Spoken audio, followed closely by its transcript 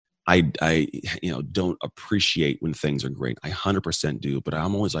I don't appreciate when things are great. I 100% do, but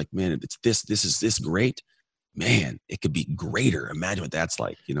I'm always like, man, it's is this great? Man, it could be greater. Imagine what that's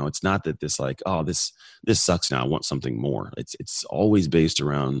like. It's not that this like, oh, this sucks now, I want something more. It's always based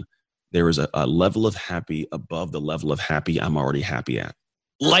around there is a level of happy above the level of happy I'm already happy at.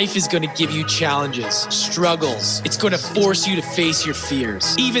 Life is going to give you challenges, struggles. It's going to force you to face your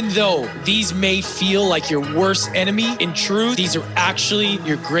fears. Even though these may feel like your worst enemy, in truth, these are actually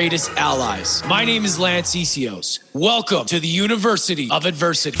your greatest allies. My name is Lance Essios. Welcome to the University of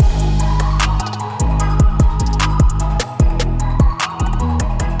Adversity.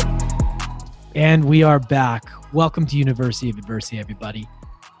 And we are back. Welcome to University of Adversity, everybody.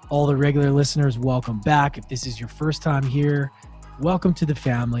 All the regular listeners, welcome back. If this is your first time here, welcome to the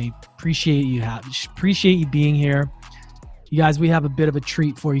family. Appreciate you being here. You guys, we have a bit of a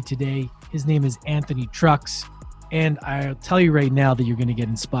treat for you today. His name is Anthony Trucks. And I'll tell you right now that you're going to get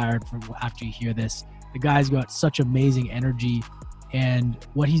inspired after you hear this. The guy's got such amazing energy, and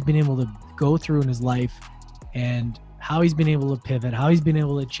what he's been able to go through in his life, and how he's been able to pivot, how he's been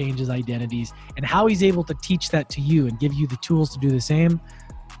able to change his identities, and how he's able to teach that to you and give you the tools to do the same.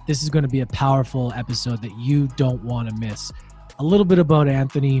 This is going to be a powerful episode that you don't want to miss. A little bit about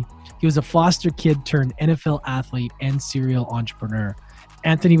Anthony. He was a foster kid turned NFL athlete and serial entrepreneur.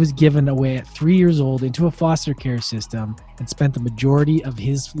 Anthony was given away at 3 years old into a foster care system and spent the majority of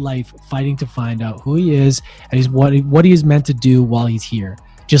his life fighting to find out who he is and what he is meant to do while he's here,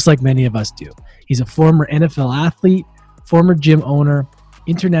 just like many of us do. He's a former NFL athlete, former gym owner,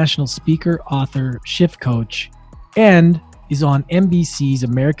 international speaker, author, shift coach, and he's on NBC's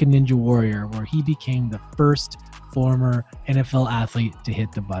American Ninja Warrior, where he became the first former NFL athlete to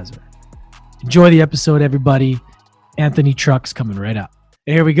hit the buzzer. Enjoy the episode, everybody. Anthony Trucks coming right up.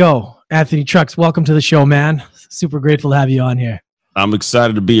 And here we go. Anthony Trucks, welcome to the show, man. Super grateful to have you on here. I'm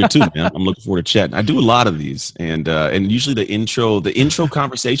excited to be here too, man. I'm looking forward to chatting. I do a lot of these, and usually the intro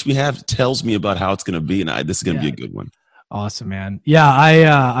conversation we have tells me about how it's going to be, and this is going to be a good one. Awesome, man. Yeah,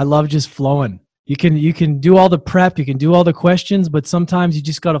 I love just flowing. You can do all the prep, you can do all the questions, but sometimes you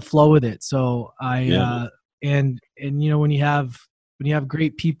just got to flow with it. So and when you have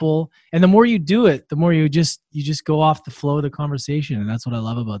great people, and the more you do it, the more you just go off the flow of the conversation, and that's what I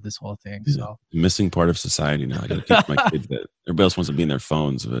love about this whole thing. So missing part of society now. I got to teach my kids that everybody else wants to be in their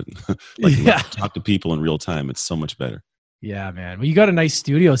phones, but talk to people in real time. It's so much better. Yeah, man. Well, you got a nice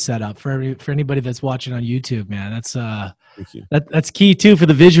studio set up for anybody that's watching on YouTube, man. That's key too for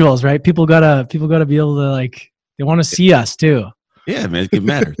the visuals, right? People gotta be able to they want to see us too. Yeah, man, it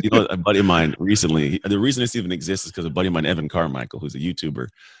matters. A buddy of mine recently, the reason this even exists is because a buddy of mine, Evan Carmichael, who's a YouTuber,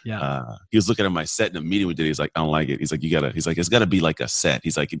 he was looking at my set in a meeting we did. He's like, I don't like it. He's like, it's got to be like a set.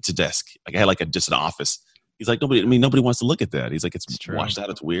 He's like, it's a desk. Like I had just an office. He's like, nobody wants to look at that. He's like, it's washed out.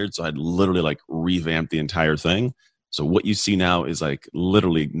 It's weird. So I'd literally revamped the entire thing. So what you see now is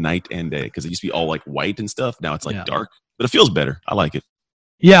literally night and day, because it used to be all white and stuff. Now it's dark, but it feels better. I like it.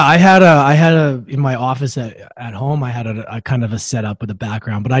 Yeah, I had in my office at home, I had a kind of a setup with a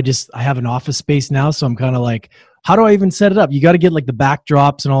background, but I have an office space now. So I'm kind of like, how do I even set it up? You got to get the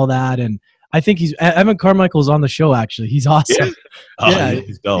backdrops and all that. And I think Evan Carmichael's on the show, actually. He's awesome. Yeah,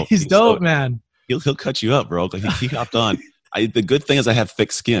 he's dope. He's dope, man. He'll cut you up, bro. He hopped on. The good thing is I have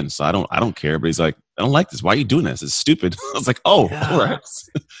thick skin, so I don't care. But he's like, I don't like this. Why are you doing this? It's stupid. I was like, all right.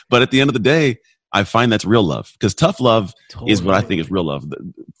 But at the end of the day, I find that's real love, because tough love is what I think is real love.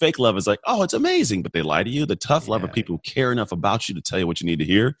 The fake love is oh, it's amazing, but they lie to you. The tough love are people who care enough about you to tell you what you need to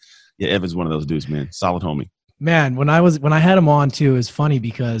hear. Yeah, Evan's one of those dudes, man. Solid homie. Man, when I had him on too, it was funny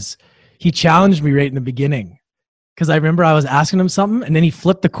because he challenged me right in the beginning. Because I remember I was asking him something, and then he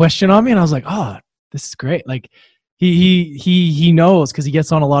flipped the question on me, and I was like, oh, this is great. He knows, because he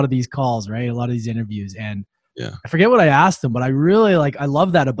gets on a lot of these calls, right? A lot of these interviews, and I forget what I asked him, but I really I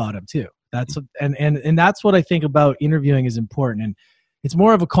love that about him too. That's what I think about interviewing is important, and it's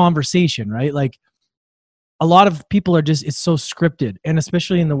more of a conversation, right? A lot of people are it's so scripted, and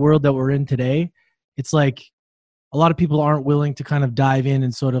especially in the world that we're in today, it's a lot of people aren't willing to kind of dive in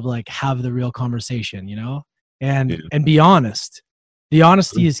and sort of have the real conversation, and be honest. The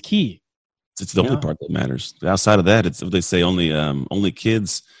honesty is key. It's the only part that matters. Outside of that, it's what they say, only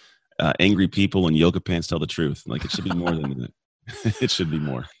kids, angry people, and yoga pants tell the truth. It should be more than that. It should be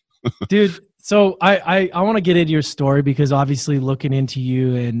more. Dude, so I want to get into your story, because obviously looking into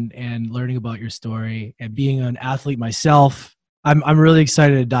you and learning about your story and being an athlete myself, I'm really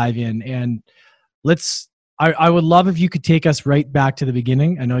excited to dive in. And I would love if you could take us right back to the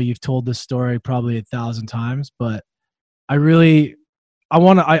beginning. I know you've told this story probably 1,000 times, but I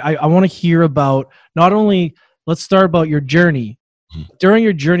want to hear about, not only, let's start about your journey, during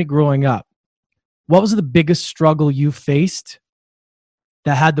your journey growing up, what was the biggest struggle you faced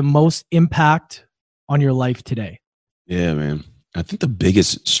that had the most impact on your life today? Yeah, man. I think the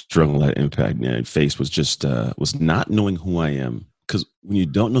biggest struggle that I faced was just was not knowing who I am. Because when you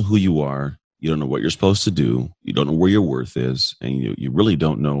don't know who you are, you don't know what you're supposed to do. You don't know where your worth is, and you really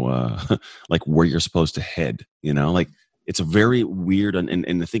don't know like where you're supposed to head. Like it's a very weird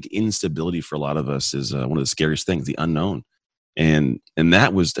and I think instability for a lot of us is one of the scariest things, the unknown. And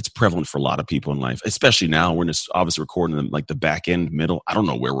that's prevalent for a lot of people in life, especially now. We're just obviously recording like the back end, middle. I don't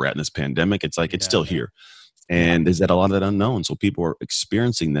know where we're at in this pandemic. It's like it's still here. And there's that a lot of that unknown. So people are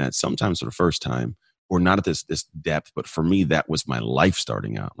experiencing that sometimes for the first time or not at this depth. But for me, that was my life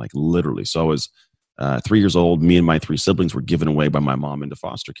starting out, like literally. So I was 3 years old. Me and my 3 siblings were given away by my mom into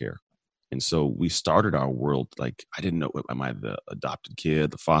foster care. And so we started our world like I didn't know, am I the adopted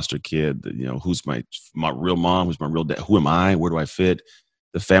kid, the foster kid, who's my real mom, who's my real dad, who am I, where do I fit?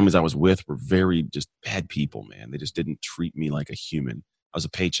 The families I was with were very just bad people, man. They just didn't treat me like a human. I was a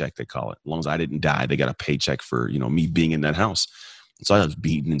paycheck, they call it. As long as I didn't die, they got a paycheck for, me being in that house. And so I was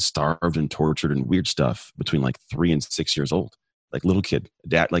beaten and starved and tortured and weird stuff between like 3 and 6 years old, like little kid,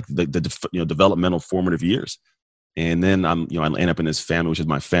 like the developmental formative years. And then I end up in this family, which is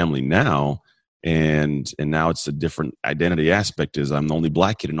my family now. And now it's a different identity aspect is I'm the only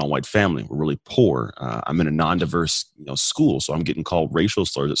black kid in an all white family. We're really poor. I'm in a non-diverse, school. So I'm getting called racial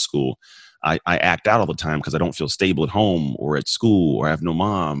slurs at school. I act out all the time because I don't feel stable at home or at school or I have no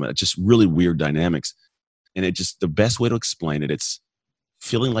mom. It's just really weird dynamics. And it just, the best way to explain it, it's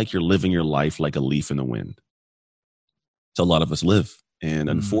feeling like you're living your life like a leaf in the wind. So a lot of us live.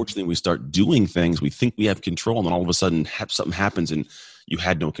 And unfortunately, we start doing things, we think we have control, and then all of a sudden something happens and you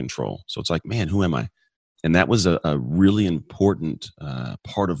had no control. So it's like, man, who am I? And that was a really important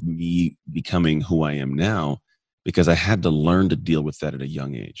part of me becoming who I am now, because I had to learn to deal with that at a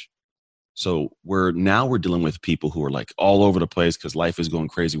young age. So we're dealing with people who are like all over the place because life is going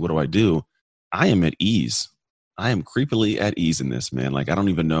crazy. What do? I am at ease. I am creepily at ease in this, man. Like, I don't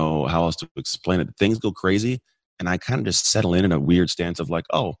even know how else to explain it. Things go crazy. And I kind of just settle in a weird stance of like,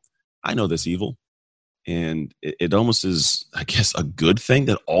 oh, I know this evil. And it almost is, I guess, a good thing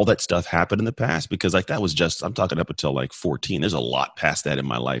that all that stuff happened in the past, because like that was just, I'm talking up until like 14. There's a lot past that in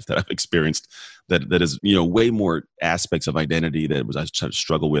my life that I've experienced that is, way more aspects of identity that I tried to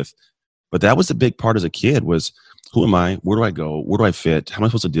struggle with. But that was a big part as a kid was, who am I? Where do I go? Where do I fit? How am I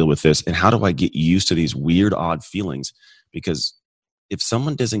supposed to deal with this? And how do I get used to these weird, odd feelings? Because if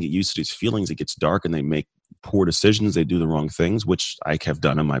someone doesn't get used to these feelings, it gets dark and they make poor decisions. They do the wrong things, which I have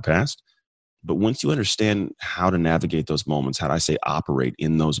done in my past. But once you understand how to navigate those moments, how do I say operate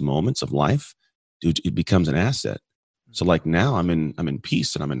in those moments of life, dude, it becomes an asset. So like now I'm in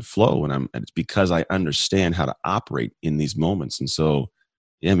peace and I'm in flow, and it's because I understand how to operate in these moments. And so,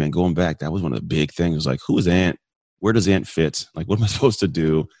 yeah, man, going back, that was one of the big things. It was like, who is Ant? Where does Ant fit? Like, what am I supposed to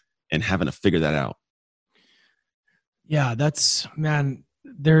do? And having to figure that out. Yeah, man,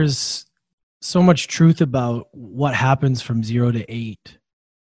 there's so much truth about what happens from 0 to 8,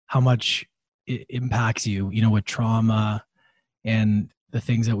 how much it impacts you, with trauma and the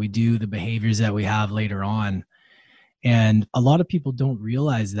things that we do, the behaviors that we have later on. And a lot of people don't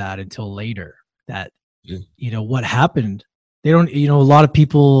realize that until later, that, what happened. They don't, a lot of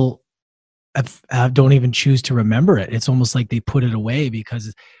people don't even choose to remember it. It's almost like they put it away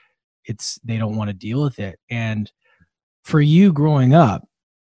because they don't want to deal with it. And for you growing up,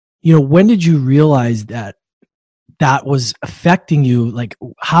 when did you realize that was affecting you? Like,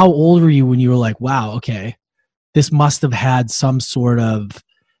 how old were you when you were like, wow, okay, this must have had some sort of,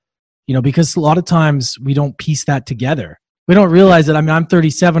 because a lot of times we don't piece that together. We don't realize that. I mean, I'm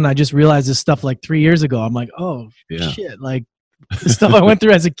 37. I just realized this stuff like 3 years ago. I'm like, oh shit. Like the stuff I went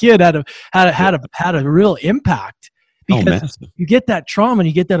through as a kid had a real impact, because you get that trauma and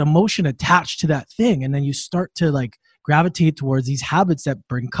you get that emotion attached to that thing. And then you start to like gravitate towards these habits that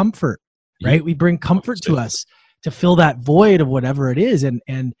bring comfort, right? We bring comfort to us to fill that void of whatever it is.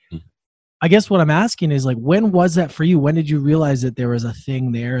 And I guess what I'm asking is like, when was that for you? When did you realize that there was a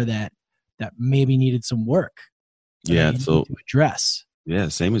thing there that maybe needed some work? Yeah. So to address. Yeah.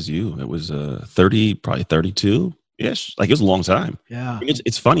 Same as you. It was 30, probably 32 ish. Like it was a long time. Yeah. I mean,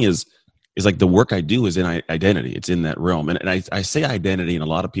 it's funny is like the work I do is in identity. It's in that realm. And I say identity, and a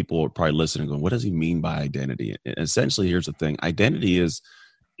lot of people are probably listening going, what does he mean by identity? And essentially, here's the thing. Identity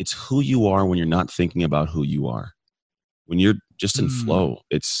it's who you are when you're not thinking about who you are. When you're just in flow,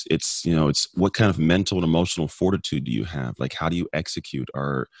 it's what kind of mental and emotional fortitude do you have? Like, how do you execute?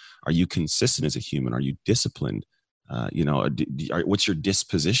 Are you consistent as a human? Are you disciplined? What's your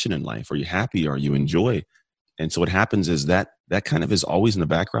disposition in life? Are you happy? Are you enjoy? And so what happens is that kind of is always in the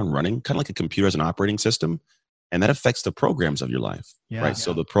background running, kind of like a computer as an operating system. And that affects the programs of your life, right? Yeah.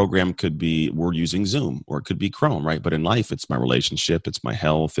 So the program could be, we're using Zoom, or it could be Chrome, right? But in life, it's my relationship, it's my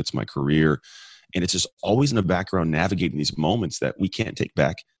health, it's my career. And it's just always in the background navigating these moments that we can't take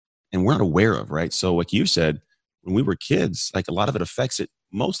back and we're not aware of, right? So like you said, when we were kids, like a lot of it affects it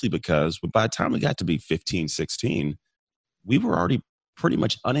mostly because by the time we got to be 15, 16, we were already pretty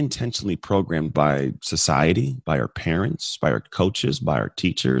much unintentionally programmed by society, by our parents, by our coaches, by our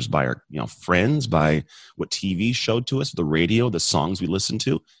teachers, by our friends, by what TV showed to us, the radio, the songs we listened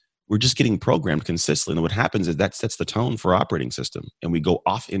to. We're just getting programmed consistently. And what happens is that sets the tone for operating system. And we go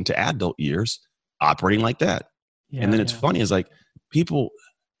off into adult years operating like that. Yeah, and then it's funny is like people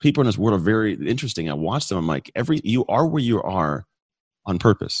in this world are very interesting. I watch them. I'm like, you are where you are on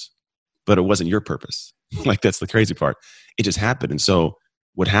purpose, but it wasn't your purpose. Like, that's the crazy part. It just happened. And so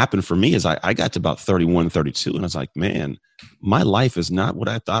what happened for me is I got to about 31, 32, and I was like, man, my life is not what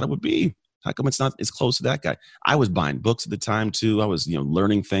I thought it would be. How come it's not as close to that guy? I was buying books at the time too. I was,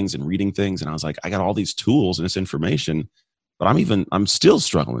 learning things and reading things. And I was like, I got all these tools and this information, but I'm still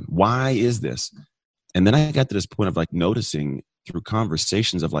struggling. Why is this? And then I got to this point of like noticing through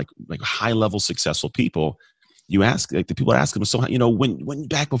conversations of like high level successful people. You ask, like the people ask them, so, when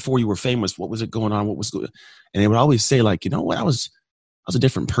back before you were famous, what was it going on? What was good? And they would always say like, you know what? I was a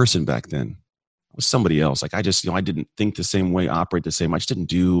different person back then. I was somebody else. Like I just, I didn't think the same way, operate the same. I just didn't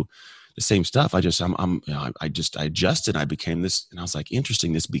do the same stuff. I adjusted. I became this. And I was like,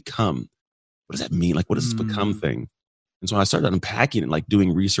 interesting, this become, what does that mean? Like, what does this become thing? And so I started unpacking it, like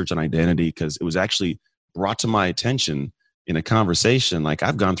doing research on identity, because it was actually brought to my attention in a conversation. Like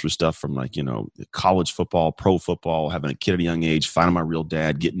I've gone through stuff from like, college football, pro football, having a kid at a young age, finding my real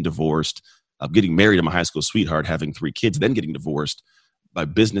dad, getting divorced, getting married to my high school sweetheart, having 3 kids, then getting divorced, my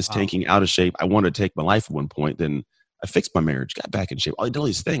business tanking out of shape. I wanted to take my life at one point. Then I fixed my marriage, got back in shape. I did all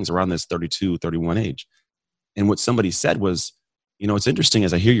these things around this 32, 31 age. And what somebody said was, it's interesting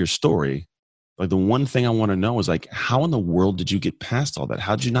as I hear your story, like the one thing I want to know is like, how in the world did you get past all that?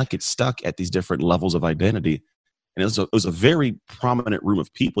 How did you not get stuck at these different levels of identity? And it was a very prominent room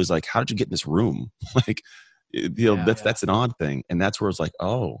of people. He's like, how did you get in this room? Like, that's an odd thing. And that's where it's like,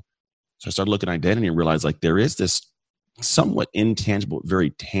 oh. So I started looking at identity and realized like there is this somewhat intangible, very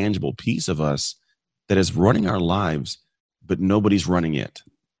tangible piece of us that is running our lives, but nobody's running it.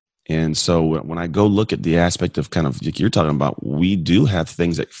 And so when I go look at the aspect of kind of like you're talking about, we do have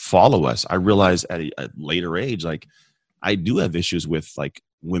things that follow us. I realize at a later age, like I do have issues with like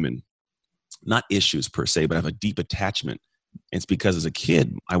women. Not issues per se, but I have a deep attachment. And it's because as a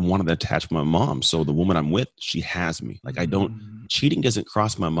kid, I wanted to attach with my mom. So the woman I'm with, she has me. Like cheating doesn't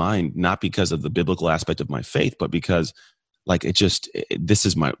cross my mind, not because of the biblical aspect of my faith, but because like this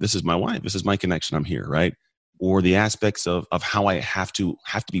is my wife. This is my connection. I'm here, right? Or the aspects of how I have to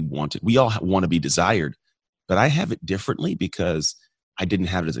be wanted. We all want to be desired, but I have it differently because I didn't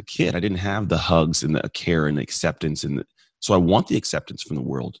have it as a kid. I didn't have the hugs and the care and the acceptance so I want the acceptance from the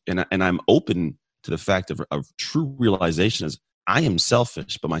world. And I'm open to the fact of true realization is I am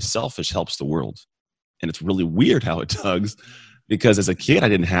selfish, but my selfish helps the world. And it's really weird how it tugs because as a kid, I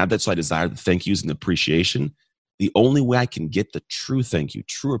didn't have that. So I desired the thank yous and the appreciation. The only way I can get the true thank you,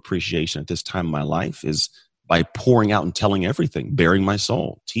 true appreciation at this time of my life is by pouring out and telling everything, bearing my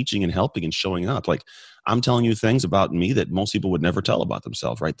soul, teaching and helping and showing up. Like I'm telling you things about me that most people would never tell about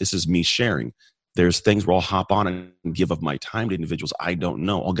themselves, right? This is me sharing. There's things where I'll hop on and give of my time to individuals I don't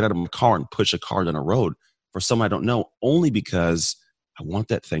know. I'll get out of my car and push a car down a road for someone I don't know only because I want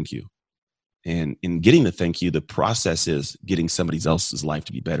that thank you. And in getting the thank you, the process is getting somebody else's life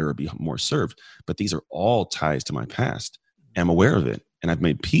to be better or be more served. But these are all ties to my past. I'm aware of it and I've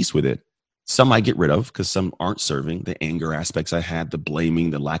made peace with it. Some I get rid of because some aren't serving. The anger aspects I had, the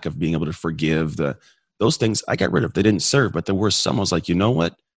blaming, the lack of being able to forgive, those things I got rid of. They didn't serve, but there were some I was like, you know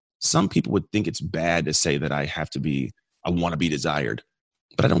what? Some people would think it's bad to say that I want to be desired,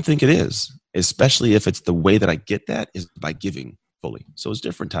 but I don't think it is, especially if it's the way that I get that is by giving fully. So it's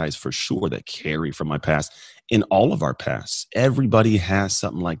different ties for sure that carry from my past in all of our pasts. Everybody has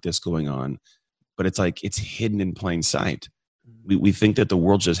something like this going on, but it's like, it's hidden in plain sight. We think that the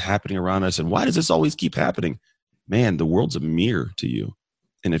world's just happening around us. And why does this always keep happening? Man, the world's a mirror to you.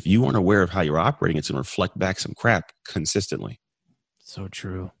 And if you aren't aware of how you're operating, it's going to reflect back some crap consistently. So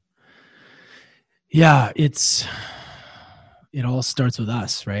true. Yeah, it all starts with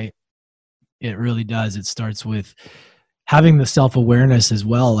us, right? It really does. It starts with having the self-awareness as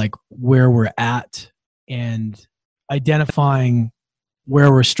well, like where we're at and identifying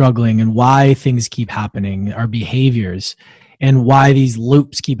where we're struggling and why things keep happening, our behaviors, and why these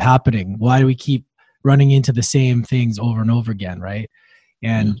loops keep happening. Why do we keep running into the same things over and over again, right?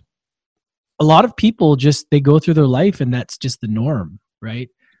 And a lot of people they go through their life and that's just the norm, right?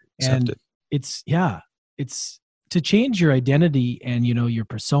 And it's to change your identity and, your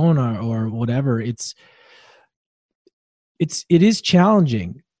persona or whatever. It is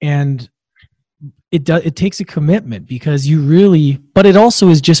challenging, and it takes a commitment because but it also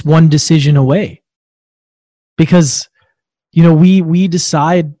is just one decision away, because, we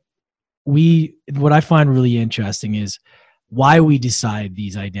decide, what I find really interesting is why we decide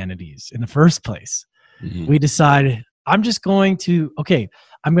these identities in the first place. Mm-hmm. We decide, I'm going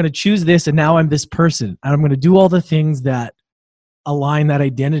to choose this, and now I'm this person, and I'm going to do all the things that align that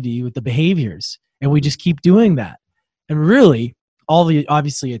identity with the behaviors. And we just keep doing that. And really,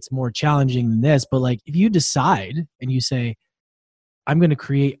 obviously it's more challenging than this, but like if you decide and you say, I'm going to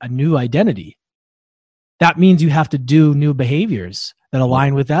create a new identity, that means you have to do new behaviors that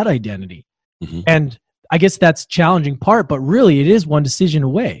align with that identity. Mm-hmm. And I guess that's challenging part, but really it is one decision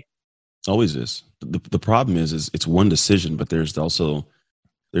away. It always is. The problem is it's one decision, but there's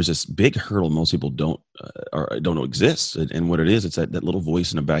this big hurdle most people don't know exists. And what it is, it's that little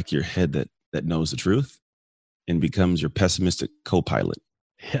voice in the back of your head that knows the truth and becomes your pessimistic co-pilot.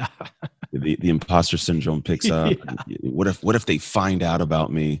 Yeah. The imposter syndrome picks up. Yeah. What if they find out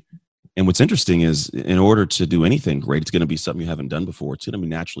about me? And what's interesting is, in order to do anything great, it's going to be something you haven't done before. It's going to be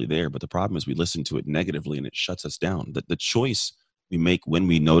naturally there. But the problem is we listen to it negatively and it shuts us down. The choice we make when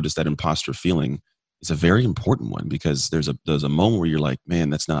we notice that imposter feeling is a very important one, because there's a moment where you're like, man,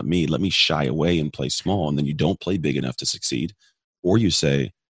 that's not me. Let me shy away and play small. And then you don't play big enough to succeed. Or you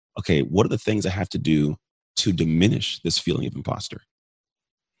say, okay, what are the things I have to do to diminish this feeling of imposter?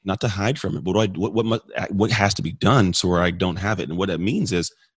 Not to hide from it, but what has to be done so where I don't have it? And what that means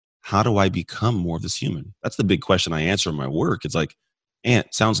is, how do I become more of this human? That's the big question I answer in my work. It's like,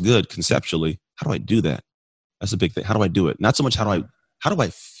 Ant, sounds good conceptually. How do I do that? That's the big thing. How do I do it? Not so much how do I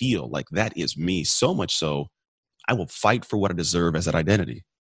feel like that is me? So much so, I will fight for what I deserve as that identity.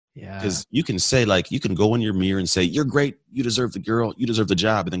 Yeah. Because you can say, like, you can go in your mirror and say, you're great. You deserve the girl. You deserve the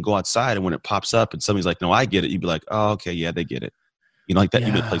job. And then go outside. And when it pops up and somebody's like, no, I get it. You'd be like, oh, okay. Yeah, they get it. Like that.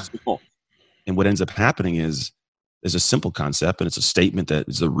 Yeah. You play small. And what ends up happening is, there's a simple concept, and it's a statement that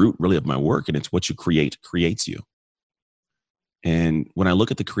is the root really of my work. And it's what you create creates you. And when I look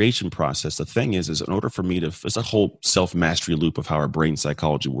at the creation process, the thing is in order for me it's a whole self-mastery loop of how our brain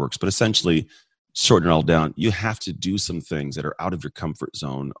psychology works. But essentially, shorten it all down, you have to do some things that are out of your comfort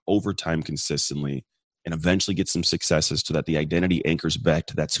zone over time consistently, and eventually get some successes so that the identity anchors back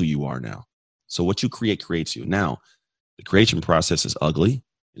to that's who you are now. So what you create creates you. Now, the creation process is ugly,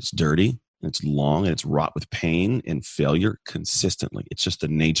 it's dirty, and it's long, and it's wrought with pain and failure consistently. It's just the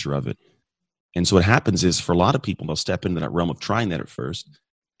nature of it. And so what happens is, for a lot of people, they'll step into that realm of trying that at first,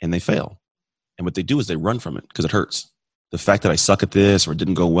 and they fail. And what they do is they run from it because it hurts. The fact that I suck at this or it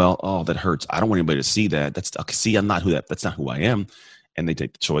didn't go well, oh, that hurts. I don't want anybody to see that. I'm not that's not who I am. And they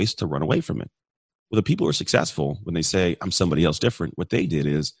take the choice to run away from it. Well, the people who are successful, when they say, I'm somebody else different, what they did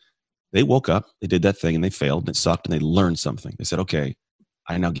is they woke up, they did that thing, and they failed, and it sucked, and they learned something. They said, okay,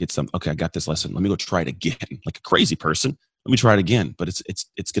 I now get some. Okay, I got this lesson. Let me go try it again. Like a crazy person, let me try it again. But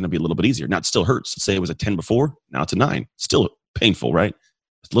it's going to be a little bit easier. Now it still hurts. Let's say it was a 10 before. Now it's a 9. Still painful, right?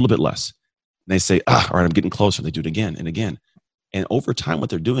 It's a little bit less. And they say, all right, I'm getting closer. They do it again and again. And over time, what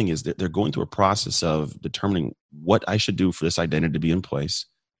they're doing is they're going through a process of determining what I should do for this identity to be in place,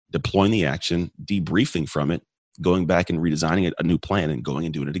 deploying the action, debriefing from it, going back and redesigning a new plan, and going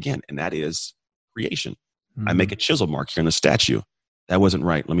and doing it again. And that is creation. Mm-hmm. I make a chisel mark here in the statue. That wasn't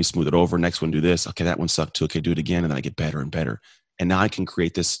right. Let me smooth it over. Next one, do this. Okay, that one sucked too. Okay, do it again. And then I get better and better. And now I can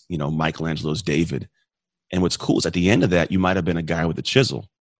create this, Michelangelo's David. And what's cool is at the end of that, you might have been a guy with a chisel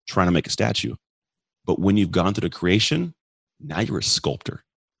trying to make a statue. But when you've gone through the creation, now you're a sculptor.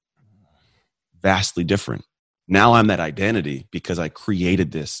 Vastly different. Now I'm that identity because I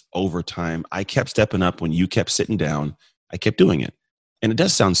created this over time. I kept stepping up when you kept sitting down. I kept doing it. And it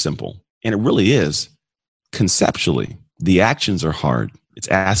does sound simple. And it really is. Conceptually, the actions are hard. It's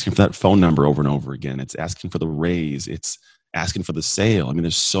asking for that phone number over and over again. It's asking for the raise. It's asking for the sale. I mean,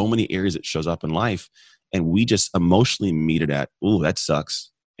 there's so many areas it shows up in life, and we just emotionally meet it at, ooh, that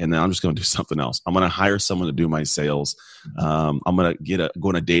sucks. And then I'm just going to do something else. I'm going to hire someone to do my sales. I'm going to go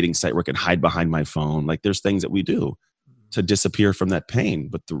on a dating site where I can hide behind my phone. Like, there's things that we do to disappear from that pain.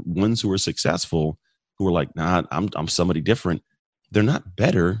 But the ones who are successful, who are like, nah, I'm somebody different, they're not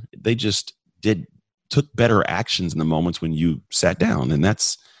better. They just took better actions in the moments when you sat down. And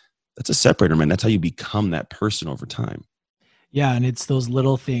that's a separator, man. That's how you become that person over time. Yeah. And it's those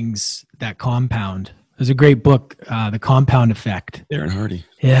little things that compound. There's a great book, The Compound Effect. Darren Hardy.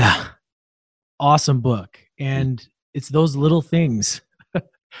 Yeah. awesome book. And it's those little things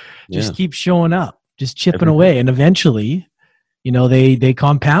just keep showing up, just chipping away. And eventually, they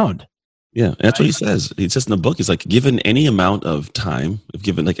compound. Yeah, that's what he says. He says in the book, he's like, given any amount of time, if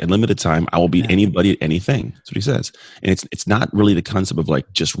given like unlimited time, I will beat anybody at anything. That's what he says. And it's not really the concept of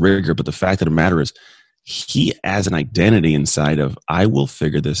like just rigor, but the fact of the matter is he has an identity inside of, I will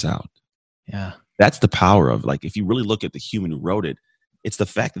figure this out. Yeah. That's the power of, like, if you really look at the human who wrote it, it's the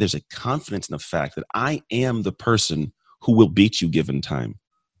fact that there's a confidence in the fact that I am the person who will beat you given time.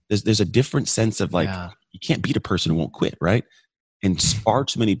 There's a different sense of like, you can't beat a person who won't quit, right? And far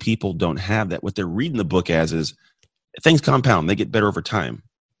too many people don't have that. What they're reading the book as is things compound. They get better over time.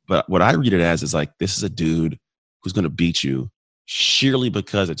 But what I read it as is like, this is a dude who's going to beat you sheerly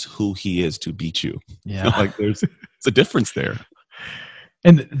because it's who he is to beat you. Yeah. Like there's a difference there.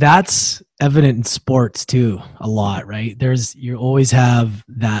 And that's evident in sports too, a lot, right? You always have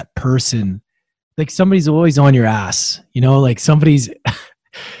that person, like somebody's always on your ass, like somebody's,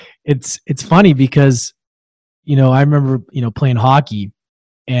 it's funny because, I remember, playing hockey,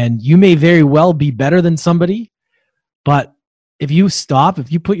 and you may very well be better than somebody, but if you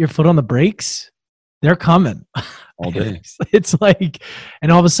put your foot on the brakes, they're coming all day. It's like,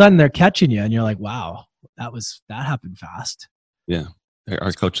 and all of a sudden they're catching you and you're like, wow, that happened fast. Yeah.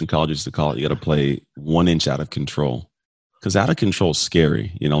 Our coach in college used to call it, you got to play 1 inch out of control, because out of control is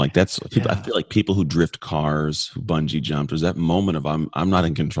scary. Like that's people, I feel like people who drift cars, who bungee jump, there's that moment of I'm not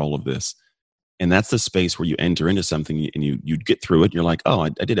in control of this. And that's the space where you enter into something and you get through it. And you're like, oh, I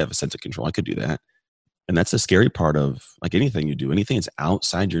did have a sense of control. I could do that. And that's the scary part of like anything you do, anything that's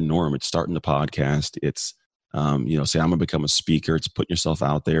outside your norm. It's starting the podcast. It's, say I'm going to become a speaker. It's putting yourself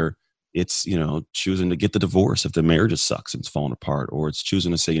out there. It's, choosing to get the divorce if the marriage just sucks and it's falling apart, or it's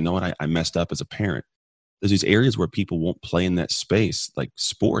choosing to say, you know what, I messed up as a parent. There's these areas where people won't play in that space, like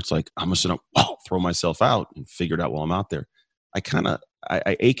sports, like I'm just going to throw myself out and figure it out while I'm out there.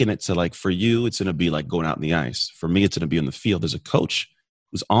 I ache in it to like, for you, it's going to be like going out in the ice. For me, it's going to be in the field. There's a coach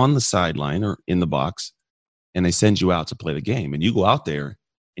who's on the sideline or in the box, and they send you out to play the game. And you go out there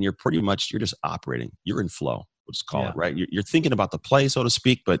and you're just operating. You're in flow, we'll just call it, right? You're thinking about the play, so to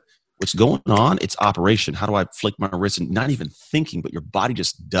speak, but what's going on, it's operation. How do I flick my wrist? And not even thinking, but your body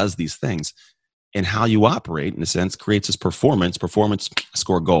just does these things. And how you operate, in a sense, creates this performance,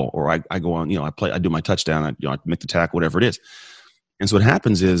 score a goal. Or I go on, I do my touchdown, I make the tackle, whatever it is. And so what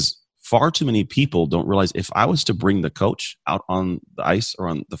happens is far too many people don't realize if I was to bring the coach out on the ice or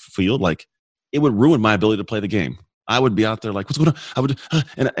on the field, like it would ruin my ability to play the game. I would be out there like, what's going on? I would,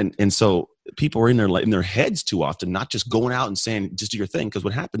 and so people are in their heads too often, not just going out and saying, just do your thing. Because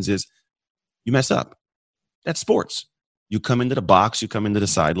what happens is you mess up. That's sports. You come into the box, you come into the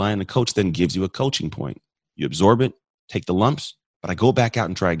sideline, the coach then gives you a coaching point. You absorb it, take the lumps, but I go back out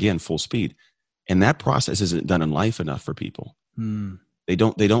and try again full speed. And that process isn't done in life enough for people. They're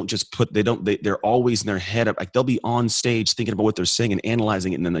always in their head up. Like they'll be on stage thinking about what they're saying and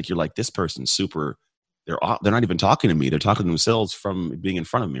analyzing it. And then like, you're like, this person's super, they're not even talking to me. They're talking to themselves from being in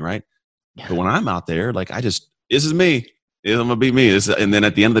front of me. Right. Yeah. But when I'm out there, like this is me. I'm going to be me. And then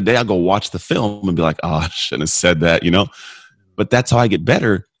at the end of the day, I'll go watch the film and be like, oh, I shouldn't have said that, but that's how I get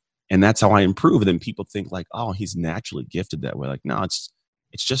better. And that's how I improve. And then people think like, oh, he's naturally gifted that way. Like, no, it's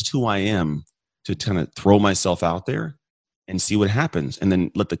just who I am, to kind of throw myself out there and see what happens. And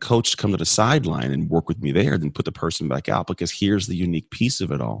then let the coach come to the sideline and work with me there, then put the person back out. Because here's the unique piece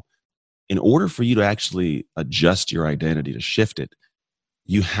of it all. In order for you to actually adjust your identity, to shift it,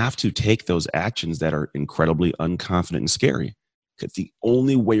 you have to take those actions that are incredibly unconfident and scary. Because the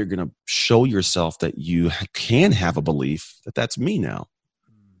only way you're going to show yourself that you can have a belief that that's me now.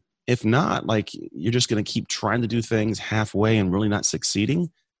 If not, like you're just going to keep trying to do things halfway and really not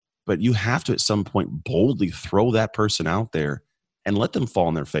succeeding. But you have to, at some point, boldly throw that person out there and let them fall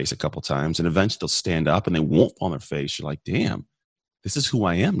on their face a couple times. And eventually they'll stand up and they won't fall on their face. You're like, damn, this is who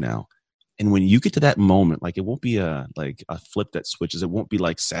I am now. And when you get to that moment, like it won't be a flip that switches. It won't be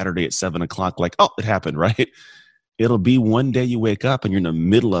like Saturday at 7:00, like, oh, it happened, right? It'll be one day you wake up and you're in the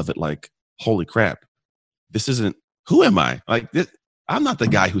middle of it like, holy crap, this isn't, who am I? Like this, I'm not the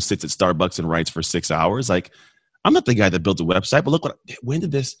guy who sits at Starbucks and writes for 6 hours. Like I'm not the guy that built a website, but look when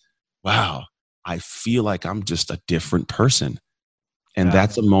did this, wow, I feel like I'm just a different person. And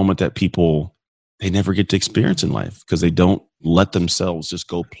that's a moment that people, they never get to experience in life because they don't let themselves just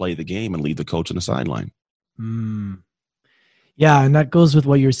go play the game and leave the coach on the sideline. Yeah. And that goes with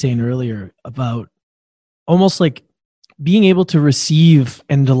what you were saying earlier about almost like being able to receive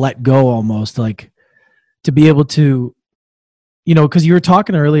and to let go, almost like to be able to, because you were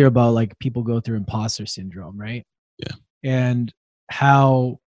talking earlier about like people go through imposter syndrome, right? Yeah. And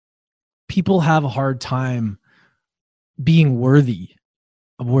how people have a hard time being worthy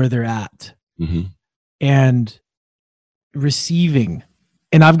of where they're at and receiving.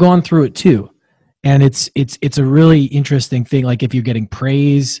 And I've gone through it too. And it's a really interesting thing. Like if you're getting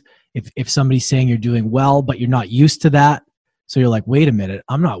praise, if somebody's saying you're doing well, but you're not used to that. So you're like, wait a minute,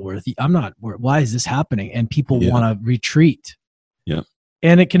 I'm not worthy. Why is this happening? And people want to retreat. Yeah.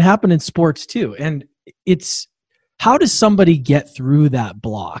 And it can happen in sports too. And it's, how does somebody get through that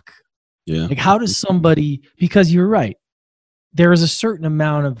block? Yeah. Like how does somebody, because you're right, there's a certain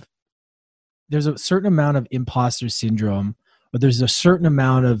amount of imposter syndrome, or there's a certain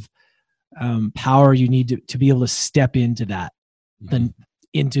amount of power you need to be able to step into that,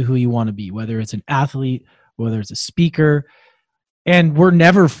 into who you want to be, whether it's an athlete, whether it's a speaker. And we're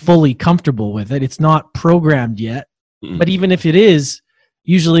never fully comfortable with it. It's not programmed yet. But even if it is,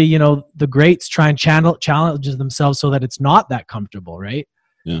 usually, the greats try and challenge themselves so that it's not that comfortable, right?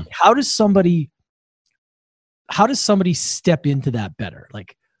 Yeah. How does somebody step into that better?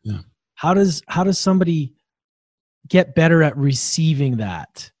 Like, how does somebody get better at receiving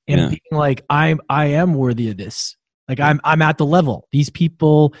that and being like, I am worthy of this. Like I'm at the level. These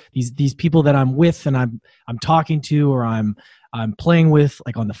people that I'm with and I'm talking to, or I'm playing with,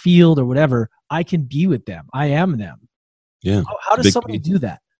 like on the field or whatever, I can be with them. I am them. Yeah. How does somebody do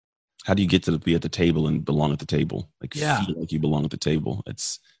that? How do you get to be at the table and belong at the table? Like feel like you belong at the table.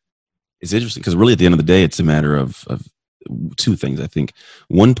 It's interesting because really at the end of the day, it's a matter of two things. I think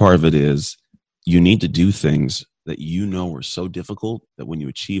one part of it is you need to do things that are so difficult that when you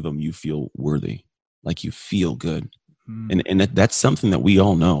achieve them, you feel worthy, like you feel good. And that's something that we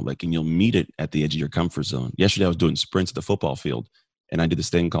all know. Like, and you'll meet it at the edge of your comfort zone. Yesterday, I was doing sprints at the football field, and I did this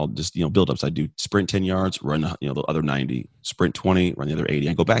thing called just build-ups. I do sprint 10 yards, run the other 90, sprint 20, run the other 80.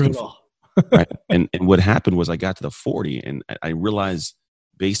 I go back and forth. Right. And what happened was I got to the 40, and I realized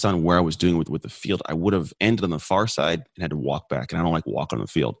based on where I was doing with the field, I would have ended on the far side and had to walk back. And I don't like walking on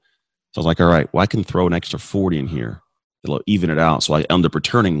the field. So I was like, all right, well, I can throw an extra 40 in here. It'll even it out. So I end up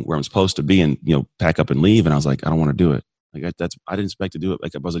returning where I'm supposed to be and, pack up and leave. And I was like, I don't want to do it. Like I didn't expect to do it.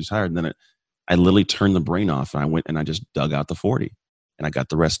 Like I wasn't tired. And then I literally turned the brain off, and I went and I just dug out the 40 and I got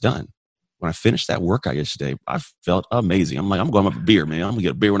the rest done. When I finished that workout yesterday, I felt amazing. I'm like, I'm going up a beer, man. I'm gonna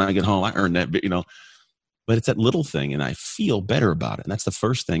get a beer when I get home. I earned that, but it's that little thing. And I feel better about it. And that's the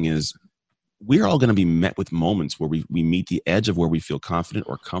first thing is we're all going to be met with moments where we meet the edge of where we feel confident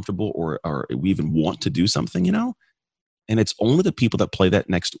or comfortable or we even want to do something, and it's only the people that play that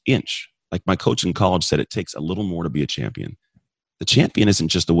next inch. Like my coach in college said, it takes a little more to be a champion. The champion isn't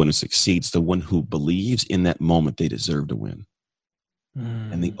just the one who succeeds, the one who believes in that moment they deserve to win.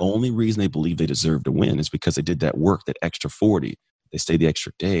 And the only reason they believe they deserve to win is because they did that work, that extra 40. They stayed the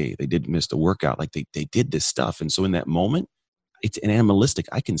extra day. They didn't miss the workout. Like they did this stuff. And so in that moment, it's animalistic.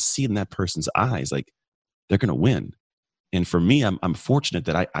 I can see in that person's eyes, like they're going to win. And for me, I'm fortunate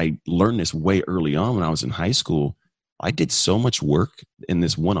that I learned this way early on when I was in high school. I did so much work in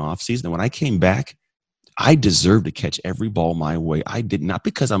this one off season. And when I came back, I deserved to catch every ball my way. I did not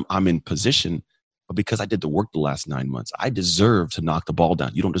because I'm in position, but because I did the work the last 9 months. I deserve to knock the ball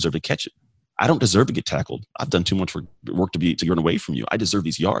down. You don't deserve to catch it. I don't deserve to get tackled. I've done too much work to run away from you. I deserve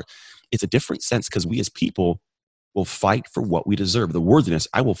these yards. It's a different sense because we as people will fight for what we deserve. The worthiness,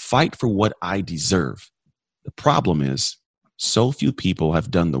 I will fight for what I deserve. The problem is so few people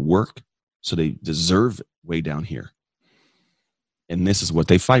have done the work, so they deserve it way down here. And this is what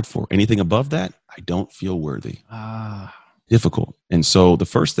they fight for. Anything above that, I don't feel worthy. Difficult. And so the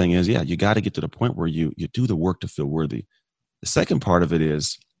first thing is, you got to get to the point where you do the work to feel worthy. The second part of it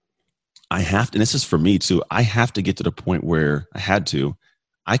is I have to, and this is for me too, I have to get to the point where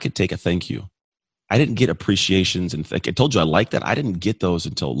I could take a thank you. I didn't get appreciations. And I told you I like that. I didn't get those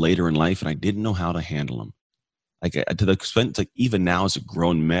until later in life, and I didn't know how to handle them. Like to the extent, like even now as a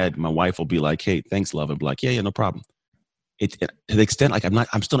grown man, my wife will be like, hey, thanks, love. I'll be like, yeah, no problem. To the extent, like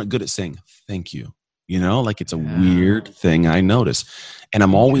I'm still not good at saying thank you. Like it's a weird thing I notice. And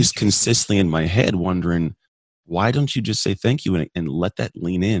I'm always consistently in my head wondering, why don't you just say thank you and let that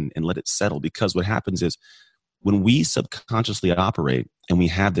lean in and let it settle? Because what happens is when we subconsciously operate and we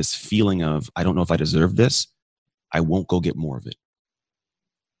have this feeling of, I don't know if I deserve this, I won't go get more of it.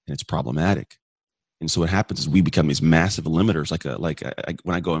 And it's problematic. And so what happens is we become these massive limiters.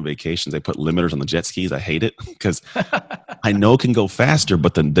 When I go on vacations, I put limiters on the jet skis. I hate it because I know it can go faster,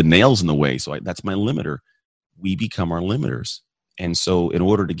 but the nail's in the way. So that's my limiter. We become our limiters. And so in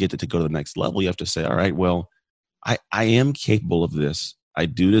order to get to go to the next level, you have to say, all right, well, I am capable of this. I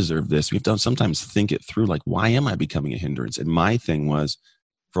do deserve this. We have to sometimes think it through, like, why am I becoming a hindrance? And my thing was,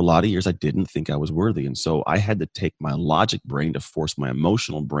 for a lot of years, I didn't think I was worthy. And so I had to take my logic brain to force my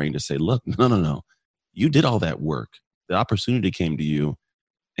emotional brain to say, look, no. You did all that work. The opportunity came to you.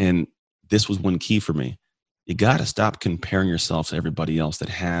 And this was one key for me. You got to stop comparing yourself to everybody else that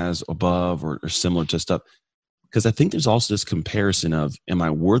has above or similar to stuff. Because I think there's also this comparison of, am I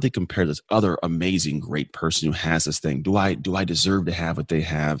worthy compared to this other amazing, great person who has this thing? Do I deserve to have what they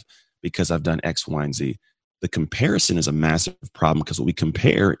have because I've done X, Y, and Z? The comparison is a massive problem because what we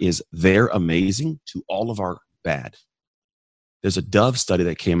compare is they're amazing to all of our bad. There's a Dove study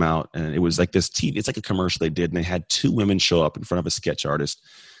that came out, and it was like this TV, it's like a commercial they did, and they had two women show up in front of a sketch artist,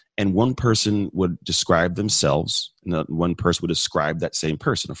 and one person would describe themselves, and the one person would describe that same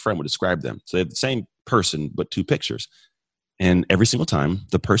person. A friend would describe them. So they have the same person, but two pictures. And every single time,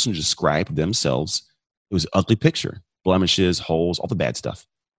 the person described themselves, it was an ugly picture, blemishes, holes, all the bad stuff.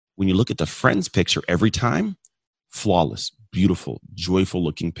 When you look at the friend's picture every time, flawless, beautiful, joyful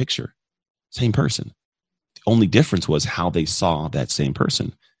looking picture. Same person. The only difference was how they saw that same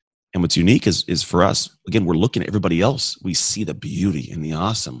person. And what's unique is for us, again, we're looking at everybody else. We see the beauty and the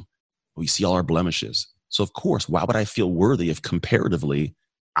awesome. We see all our blemishes. So of course, why would I feel worthy if comparatively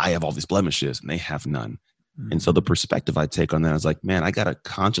I have all these blemishes and they have none? Mm-hmm. And so the perspective I take on that is like, man, I got to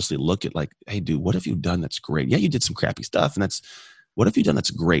consciously look at like, hey, dude, what have you done that's great? Yeah, you did some crappy stuff. And what have you done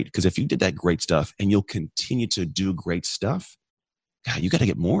that's great? Because if you did that great stuff and you'll continue to do great stuff, God, you got to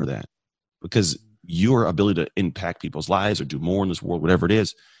get more of that. Because your ability to impact people's lives or do more in this world, whatever it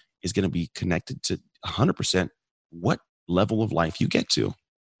is going to be connected to 100% what level of life you get to.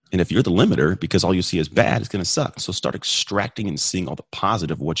 And if you're the limiter, because all you see is bad, it's going to suck. So start extracting and seeing all the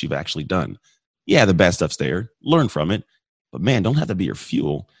positive of what you've actually done. Yeah, the bad stuff's there. Learn from it. But man, don't have that be your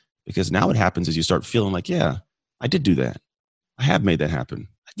fuel, because now what happens is you start feeling like, yeah, I did do that. I have made that happen.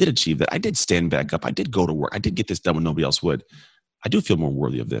 I did achieve that. I did stand back up. I did go to work. I did get this done when nobody else would. I do feel more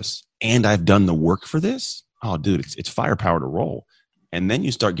worthy of this. And I've done the work for this. Oh, dude, it's firepower to roll. And then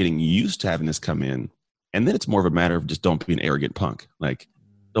you start getting used to having this come in. And then it's more of a matter of just don't be an arrogant punk. Like,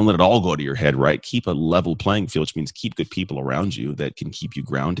 don't let it all go to your head, right? Keep a level playing field, which means keep good people around you that can keep you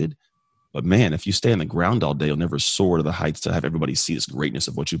grounded. But man, if you stay on the ground all day, you'll never soar to the heights to have everybody see this greatness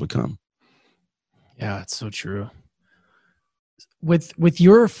of what you become. Yeah, it's so true. With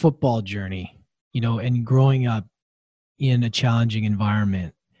your football journey, and growing up in a challenging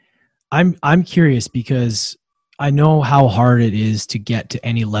environment, I'm curious because I know how hard it is to get to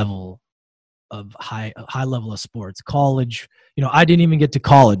any level of high level of sports. College, I didn't even get to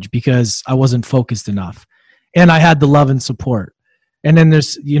college because I wasn't focused enough, and I had the love and support. And then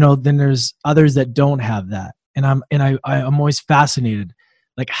there's others that don't have that, and I'm always fascinated,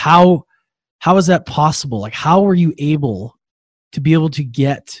 like how is that possible? Like, how were you able to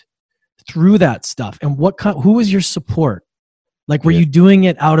get through that stuff, and who was your support? Like, were you doing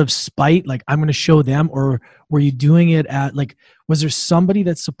it out of spite? Like, I'm going to show them, or were you doing it was there somebody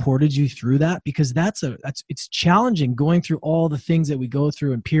that supported you through that? Because it's challenging going through all the things that we go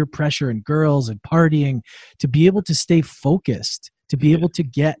through, and peer pressure and girls and partying, to be able to stay focused, to be able to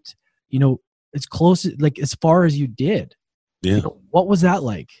get, as close, like as far as you did. Yeah. What was that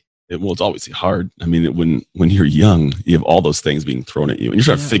like? Well, it's obviously hard. I mean, when you're young, you have all those things being thrown at you, and you're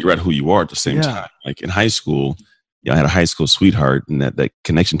trying to figure out who you are at the same time. Like in high school, I had a high school sweetheart, and that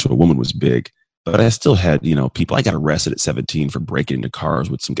connection to a woman was big. But I still had, people. I got arrested at 17 for breaking into cars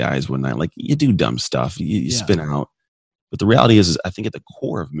with some guys one night. Like, you do dumb stuff, you spin out. But the reality is I think at the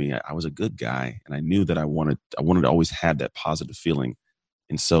core of me, I was a good guy, and I knew that I wanted to always have that positive feeling.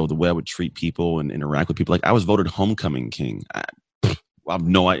 And so the way I would treat people and interact with people, like I was voted homecoming king.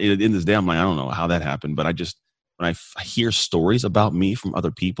 In this day, I'm like, I don't know how that happened, but when I hear stories about me from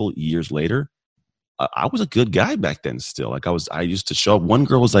other people years later, I was a good guy back then still. Like I used to show up. One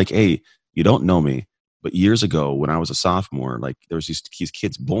girl was like, hey, you don't know me, but years ago when I was a sophomore, like there was these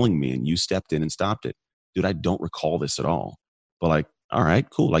kids bullying me and you stepped in and stopped it. Dude, I don't recall this at all. But like, all right,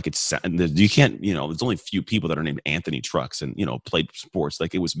 cool. Like you can't, there's only a few people that are named Anthony Trucks and, played sports.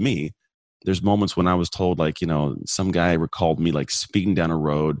 Like it was me. There's moments when I was told like, some guy recalled me like speeding down a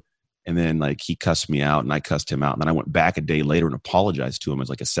road, and then like he cussed me out and I cussed him out. And then I went back a day later and apologized to him as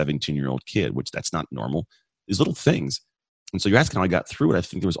like a 17-year-old kid, which that's not normal. These little things. And so you're asking how I got through it. I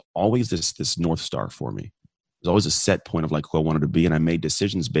think there was always this North Star for me. There's always a set point of like who I wanted to be. And I made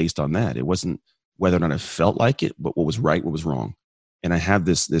decisions based on that. It wasn't whether or not I felt like it, but what was right, what was wrong. And I have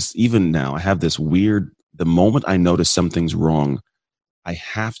this even now, I have this weird, the moment I notice something's wrong, I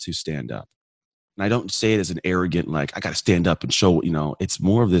have to stand up. And I don't say it as an arrogant, like, I got to stand up and show, it's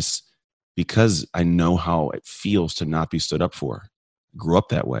more of this because I know how it feels to not be stood up for. I grew up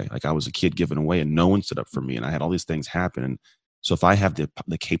that way. Like I was a kid given away and no one stood up for me. And I had all these things happen. And So if I have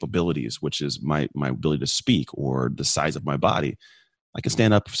the capabilities, which is my ability to speak or the size of my body, I can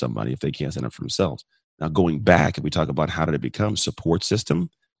stand up for somebody if they can't stand up for themselves. Now, going back, if we talk about how did it become support system,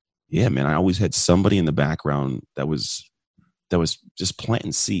 yeah, man, I always had somebody in the background that was just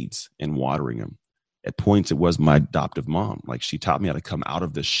planting seeds and watering them. At points, it was my adoptive mom. Like, she taught me how to come out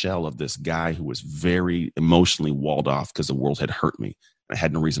of the shell of this guy who was very emotionally walled off because the world had hurt me. I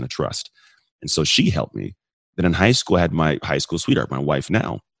had no reason to trust. And so she helped me. Then in high school, I had my high school sweetheart, my wife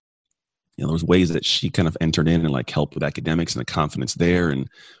now. You know, there was ways that she kind of entered in and like helped with academics and the confidence there. And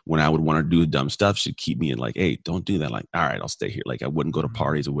when I would want to do dumb stuff, she'd keep me in like, hey, don't do that. Like, all right, I'll stay here. Like, I wouldn't go to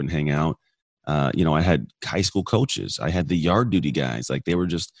parties. I wouldn't hang out. You know, I had high school coaches. I had the yard duty guys. Like, there were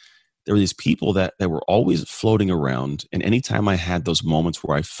these people that were always floating around. And anytime I had those moments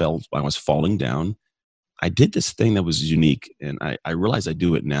where I felt I was falling down, I did this thing that was unique. And I realized I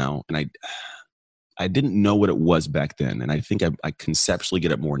do it now. And I didn't know what it was back then. And I think I conceptually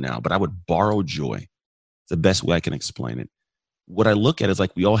get it more now, but I would borrow joy. It's the best way I can explain it. What I look at is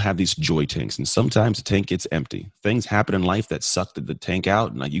like, we all have these joy tanks, and sometimes the tank gets empty. Things happen in life that suck the tank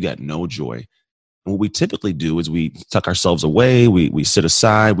out, and like, you got no joy. And what we typically do is we tuck ourselves away. We sit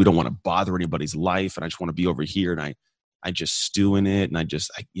aside. We don't want to bother anybody's life. And I just want to be over here. And I just stew in it. And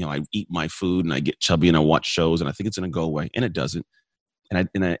I eat my food and I get chubby and I watch shows and I think it's going to go away. And it doesn't.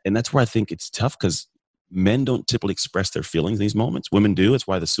 And that's where I think it's tough, because men don't typically express their feelings in these moments. Women do. It's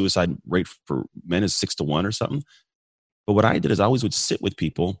why the suicide rate for men is 6-1 or something. But what I did is I always would sit with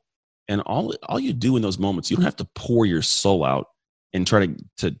people, and all you do in those moments, you don't have to pour your soul out and try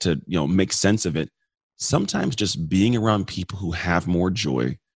to make sense of it. Sometimes just being around people who have more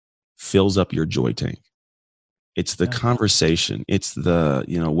joy fills up your joy tank. It's the conversation. It's the,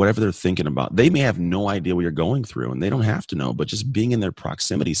 whatever they're thinking about. They may have no idea what you're going through, and they don't have to know, but just being in their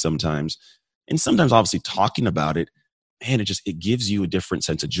proximity sometimes, and sometimes obviously talking about it, man, it gives you a different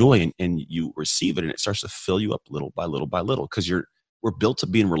sense of joy, and you receive it, and it starts to fill you up little by little by little, because we're built to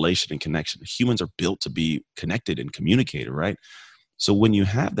be in relation and connection. Humans are built to be connected and communicated, right? So when you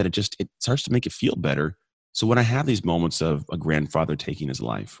have that, it starts to make it feel better. So when I have these moments of a grandfather taking his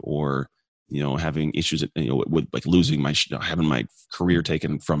life, or having issues, with like losing having my career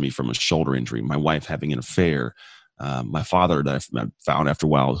taken from me from a shoulder injury, my wife having an affair, my father that I found after a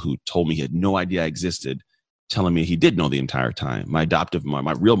while, who told me he had no idea I existed, telling me he did know the entire time. My adoptive mom,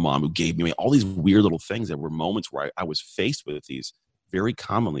 my real mom, who gave me all these weird little things that were moments where I was faced with these very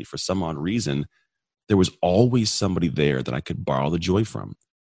commonly for some odd reason. There was always somebody there that I could borrow the joy from.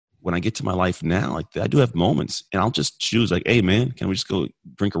 When I get to my life now, like, I do have moments, and I'll just choose like, hey man, can we just go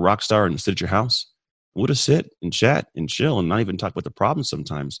drink a Rockstar and sit at your house? We'll just sit and chat and chill and not even talk about the problem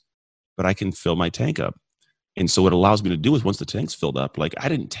sometimes, but I can fill my tank up. And so what it allows me to do is, once the tank's filled up, like, I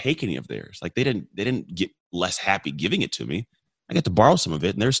didn't take any of theirs. Like, they didn't get less happy giving it to me. I get to borrow some of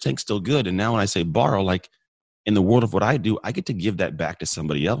it, and their tank's still good. And now when I say borrow, like, in the world of what I do, I get to give that back to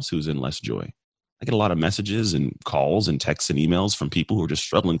somebody else who's in less joy. I get a lot of messages and calls and texts and emails from people who are just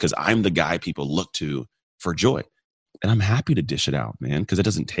struggling, because I'm the guy people look to for joy. And I'm happy to dish it out, man, because it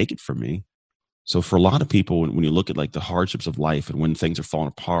doesn't take it from me. So for a lot of people, when you look at like the hardships of life and when things are falling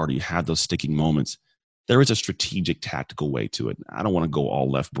apart, or you have those sticking moments, there is a strategic, tactical way to it. I don't want to go all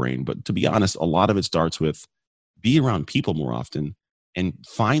left brain, but to be honest, a lot of it starts with be around people more often and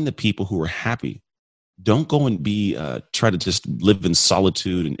find the people who are happy. Don't go and try to just live in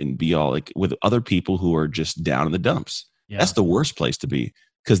solitude and be all like with other people who are just down in the dumps. Yeah. That's the worst place to be,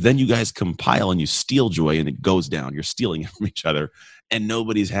 because then you guys compile and you steal joy and it goes down. You're stealing from each other and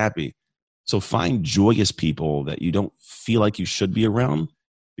nobody's happy. So find joyous people that you don't feel like you should be around,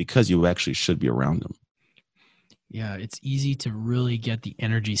 because you actually should be around them. Yeah, it's easy to really get the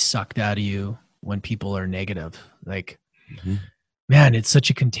energy sucked out of you when people are negative. Like, man, it's such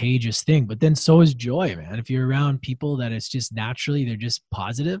a contagious thing. But then so is joy, man. If you're around people that it's just naturally, they're just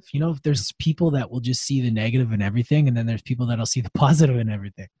positive. There's people that will just see the negative in everything, and then there's people that'll see the positive in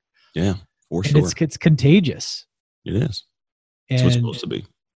everything. Yeah, for sure. It's contagious. It is. It's what it's supposed to be.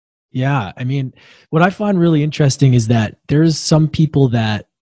 Yeah. I mean, what I find really interesting is that there's some people that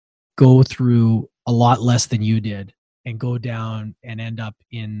go through a lot less than you did and go down and end up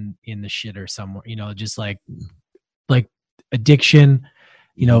in the shitter somewhere, just like addiction,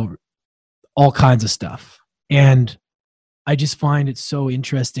 all kinds of stuff. And I just find it so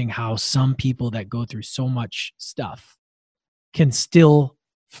interesting how some people that go through so much stuff can still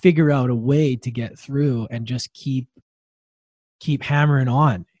figure out a way to get through and just keep hammering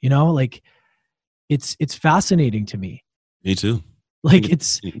on, like it's fascinating to me. Me too. Like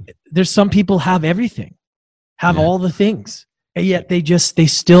there's some people have everything, all the things, and yet they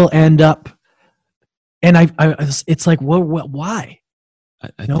still end up And it's like, why?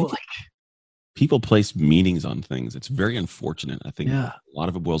 I think people place meanings on things. It's very unfortunate. I think a lot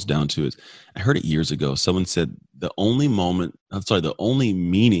of it boils down to is, I heard it years ago. Someone said the only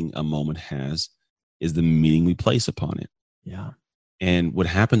meaning a moment has is the meaning we place upon it. Yeah. And what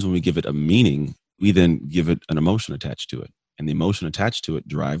happens when we give it a meaning, we then give it an emotion attached to it. And the emotion attached to it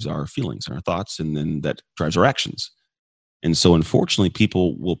drives our feelings and our thoughts, and then that drives our actions. And so, unfortunately,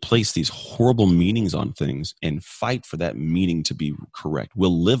 people will place these horrible meanings on things and fight for that meaning to be correct.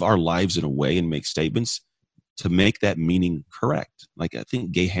 We'll live our lives in a way and make statements to make that meaning correct. Like I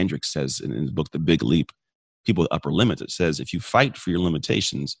think Gay Hendricks says in his book, The Big Leap, People with Upper Limits, it says, if you fight for your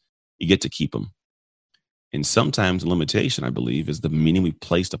limitations, you get to keep them. And sometimes limitation, I believe, is the meaning we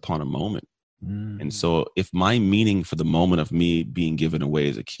placed upon a moment. And so if my meaning for the moment of me being given away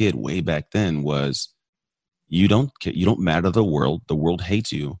as a kid way back then was, you don't matter to the world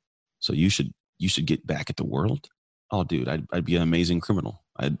hates you, so you should get back at the world. Oh, dude, I'd be an amazing criminal.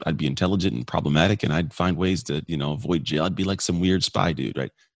 I'd be intelligent and problematic, and I'd find ways to avoid jail. I'd be like some weird spy dude,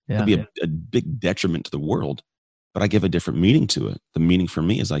 right? I'd be a big detriment to the world, but I give a different meaning to it. The meaning for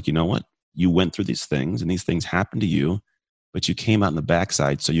me is like, you know what? You went through these things, and these things happened to you, but you came out in the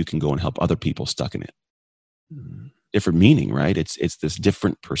backside so you can go and help other people stuck in it. Different meaning, right? It's this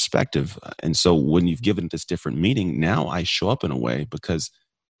different perspective. And so when you've given this different meaning, now I show up in a way, because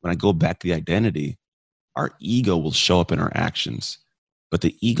when I go back to the identity, our ego will show up in our actions. But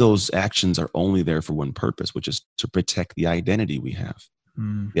the ego's actions are only there for one purpose, which is to protect the identity we have.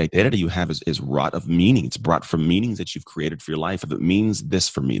 The identity you have is wrought of meaning. It's brought from meanings that you've created for your life. If it means this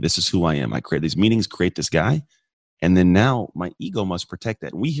for me, this is who I am. I create these meanings, create this guy. And then now my ego must protect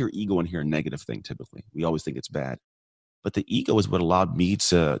that. And we hear ego and hear a negative thing typically. We always think it's bad. But the ego is what allowed me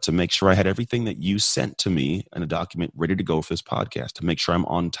to make sure I had everything that you sent to me in a document ready to go for this podcast, to make sure I'm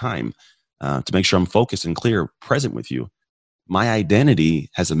on time, to make sure I'm focused and clear, present with you. My identity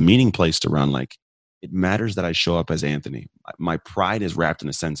has a meaning placed around, like, it matters that I show up as Anthony. My pride is wrapped in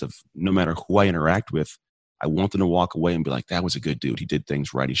a sense of no matter who I interact with, I want them to walk away and be like, that was a good dude. He did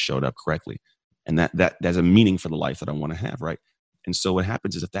things right. He showed up correctly. And that has a meaning for the life that I want to have, right? And so what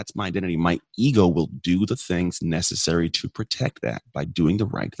happens is, if that's my identity, my ego will do the things necessary to protect that by doing the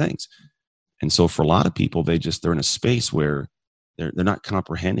right things. And so for a lot of people, they're in a space where they're not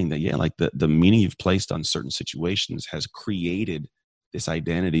comprehending that, like the meaning you've placed on certain situations has created this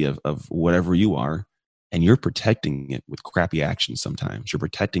identity of whatever you are, and you're protecting it with crappy actions sometimes. You're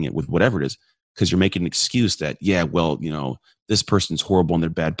protecting it with whatever it is, because you're making an excuse that, this person's horrible and they're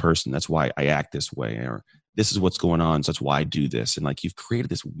a bad person. That's why I act this way. Or this is what's going on, so that's why I do this. And like, you've created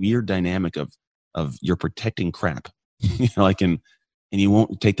this weird dynamic of you're protecting crap, and you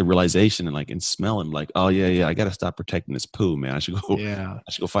won't take the realization and smell and like, oh yeah, I got to stop protecting this poo, man. I should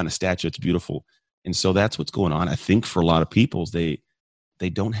go find a statue. It's beautiful. And so that's what's going on. I think for a lot of people, they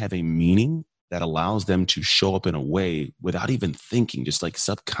don't have a meaning that allows them to show up in a way without even thinking, just like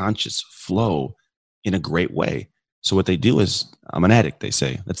subconscious flow in a great way. So what they do is, I'm an addict, they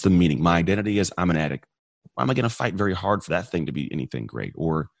say. That's the meaning. My identity is, I'm an addict. Why am I going to fight very hard for that thing to be anything great?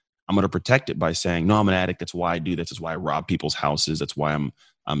 Or I'm going to protect it by saying, no, I'm an addict. That's why I do this. That's why I rob people's houses. That's why I'm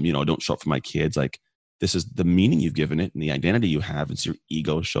don't show up for my kids. Like, this is the meaning you've given it and the identity you have. It's your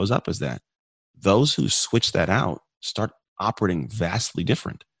ego shows up as that. Those who switch that out start operating vastly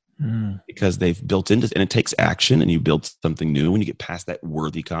different, because they've built into it, and it takes action, and you build something new. When you get past that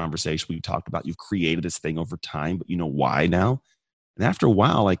worthy conversation we talked about, you've created this thing over time, but you know why now. And after a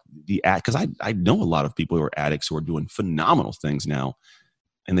while, like because I know a lot of people who are addicts who are doing phenomenal things now.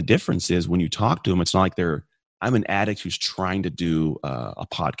 And the difference is, when you talk to them, it's not like I'm an addict who's trying to do a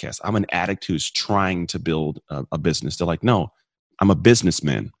podcast. I'm an addict who's trying to build a business. They're like, no, I'm a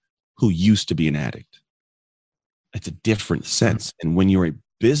businessman who used to be an addict. It's a different sense. And when you're a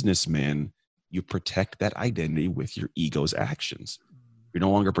businessman, you protect that identity with your ego's actions. You're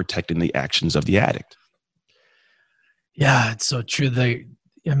no longer protecting the actions of the addict. Yeah, it's so true. The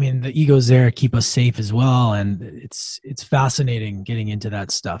egos there to keep us safe as well. And it's fascinating getting into that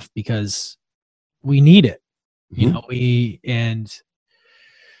stuff, because we need it.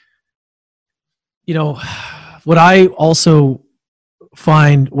 What I also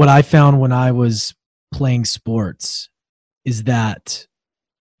what I found when I was playing sports is that,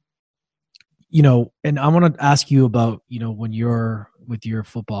 and I want to ask you about, when you're with your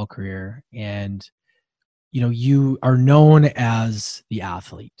football career, and, you are known as the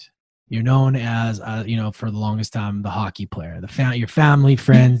athlete. You're known as, for the longest time, the hockey player. Your family,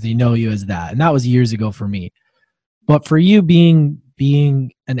 friends, they know you as that. And that was years ago for me. But for you, being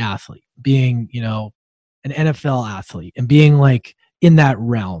an athlete, being, an NFL athlete, and being like in that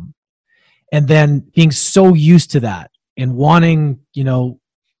realm, and then being so used to that and wanting,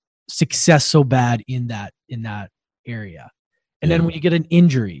 success so bad in that area. And then when you get an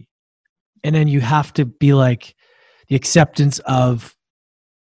injury, and then you have to be like, the acceptance of,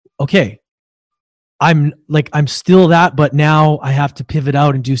 okay, I'm still that, but now I have to pivot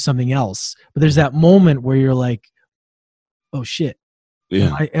out and do something else. But there's that moment where you're like, oh shit.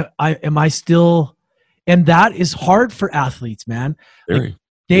 Yeah. Am I still, and that is hard for athletes, man. Very.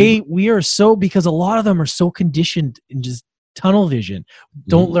 We are so, because a lot of them are so conditioned in just tunnel vision.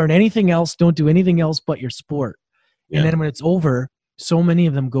 Don't learn anything else. Don't do anything else but your sport. And then when it's over, so many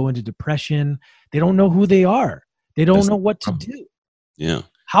of them go into depression. They don't know who they are. They don't know what to do. Yeah.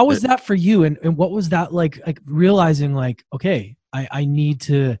 How was that for you? And what was that like realizing like, okay, I need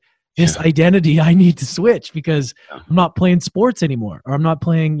to, this identity, I need to switch because I'm not playing sports anymore, or I'm not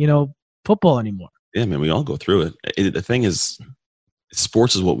playing, football anymore. Yeah, man, we all go through it. The thing is,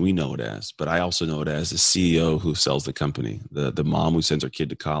 sports is what we know it as, but I also know it as the CEO who sells the company, the mom who sends her kid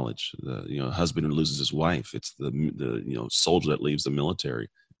to college, the husband who loses his wife. It's the soldier that leaves the military.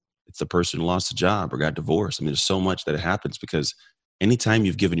 It's the person who lost a job or got divorced. I mean, there's so much that happens because anytime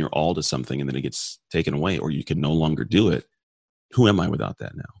you've given your all to something and then it gets taken away or you can no longer do it, who am I without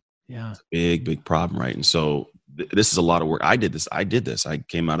that now? Yeah. It's a big, big problem, right? And so this is a lot of work. I did this. I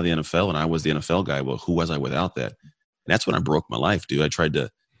came out of the NFL and I was the NFL guy. Well, who was I without that? And that's when I broke my life, dude. I tried to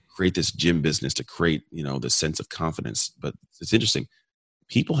create this gym business to create, this sense of confidence. But it's interesting.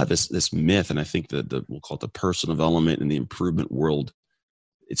 People have this myth, and I think that we'll call it the personal development and the improvement world,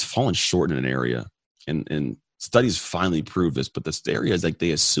 it's fallen short in an area. And studies finally prove this, but this area is like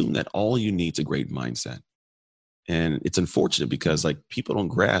they assume that all you need is a great mindset. And it's unfortunate because like people don't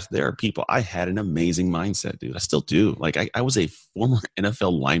grasp, there are people, I had an amazing mindset, dude. I still do. Like I was a former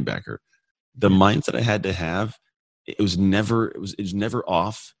NFL linebacker. The mindset I had to have, it was never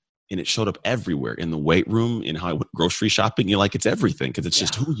off, and it showed up everywhere in the weight room, in how I went grocery shopping. Like it's everything because it's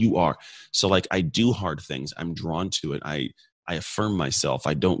just who you are. So like I do hard things. I'm drawn to it. I affirm myself.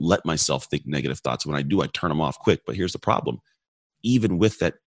 I don't let myself think negative thoughts. When I do, I turn them off quick. But here's the problem. Even with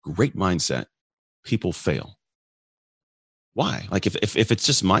that great mindset, people fail. Why? Like if it's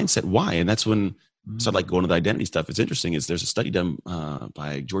just mindset, why? And that's when I started like going to the identity stuff. It's interesting is there's a study done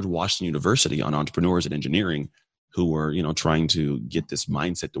by George Washington University on entrepreneurs and engineering who were, trying to get this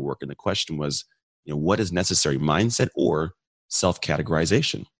mindset to work. And the question was, what is necessary, mindset or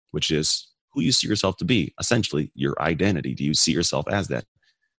self-categorization, which is who you see yourself to be, essentially your identity. Do you see yourself as that?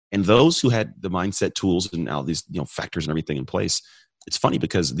 And those who had the mindset tools and all these, factors and everything in place, it's funny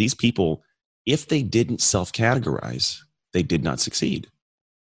because these people, if they didn't self-categorize, they did not succeed.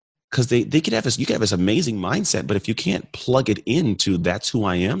 Because they could have you could have this amazing mindset, but if you can't plug it into that's who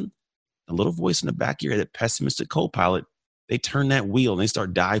I am, a little voice in the back of your head, that pessimistic co-pilot, they turn that wheel and they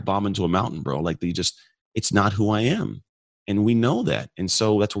start dive bombing to a mountain, bro. Like it's not who I am. And we know that. And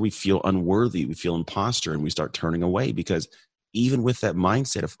so that's where we feel unworthy. We feel imposter and we start turning away because even with that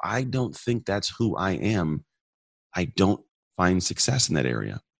mindset, if I don't think that's who I am, I don't find success in that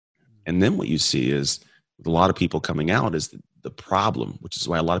area. And then what you see is with a lot of people coming out is the problem, which is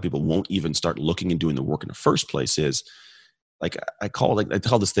why a lot of people won't even start looking and doing the work in the first place is like I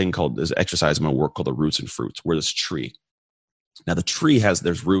tell this thing called this exercise in my work called the roots and fruits. We're this tree. Now the tree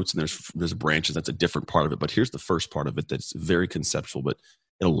there's roots and there's branches. That's a different part of it. But here's the first part of it that's very conceptual, but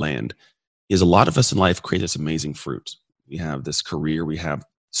it'll land. Is a lot of us in life create this amazing fruit. We have this career, we have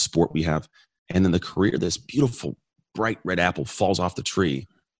sport, and then the career, this beautiful bright red apple falls off the tree,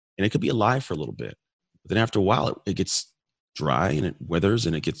 and it could be alive for a little bit. But then after a while, it gets dry and it withers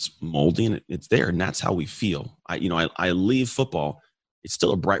and it gets moldy and it's there. And that's how we feel. I leave football. It's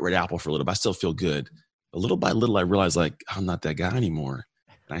still a bright red apple for a little bit. I still feel good. But little by little, I realize like, I'm not that guy anymore.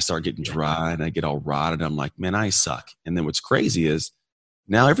 And I start getting dry and I get all rotted. I'm like, man, I suck. And then what's crazy is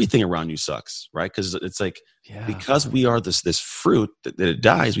now everything around you sucks, right? Because it's like, because we are this fruit that it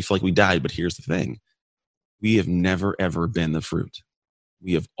dies, we feel like we died. But here's the thing. We have never, ever been the fruit.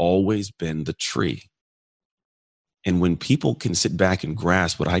 We have always been the tree. And when people can sit back and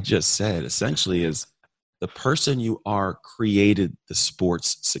grasp what I just said, essentially is the person you are created the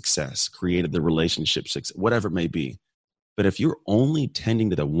sports success, created the relationship success, whatever it may be. But if you're only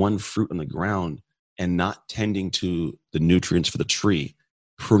tending to the one fruit on the ground and not tending to the nutrients for the tree,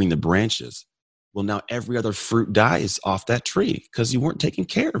 pruning the branches, well, now every other fruit dies off that tree because you weren't taking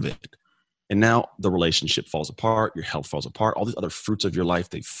care of it. And now the relationship falls apart, your health falls apart, all these other fruits of your life,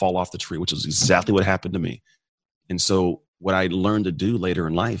 they fall off the tree, which is exactly what happened to me. And so what I learned to do later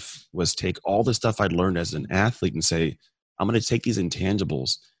in life was take all the stuff I'd learned as an athlete and say, I'm going to take these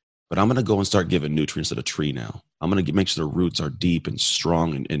intangibles but I'm going to go and start giving nutrients to the tree now. I'm going to make sure the roots are deep and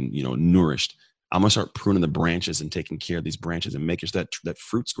strong and nourished. I'm going to start pruning the branches and taking care of these branches and making sure that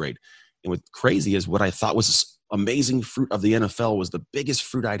fruit's great. And what's crazy is what I thought was this amazing fruit of the NFL was the biggest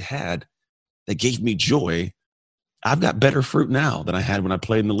fruit I'd had that gave me joy. I've got better fruit now than I had when I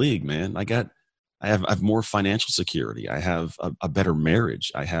played in the league, man. I have more financial security. I have a better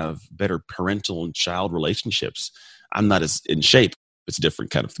marriage. I have better parental and child relationships. I'm not as in shape. It's a different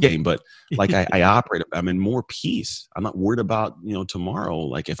kind of game, but like I operate, I'm in more peace. I'm not worried about, tomorrow,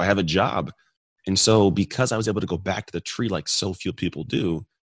 like if I have a job. And so because I was able to go back to the tree like so few people do,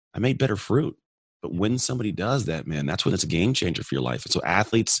 I made better fruit. But when somebody does that, man, that's when it's a game changer for your life. And so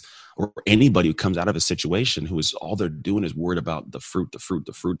athletes or anybody who comes out of a situation who is all they're doing is worried about the fruit,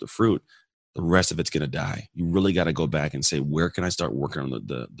 the rest of it's going to die. You really got to go back and say, where can I start working on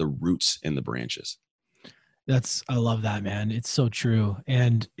the roots and the branches? I love that, man. It's so true.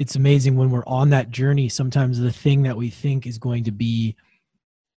 And it's amazing when we're on that journey, sometimes the thing that we think is going to be,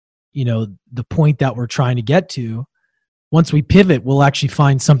 the point that we're trying to get to, once we pivot, we'll actually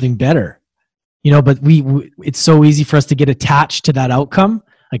find something better, but it's so easy for us to get attached to that outcome.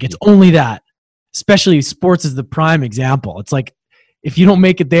 Like it's only that, especially sports is the prime example. It's like, if you don't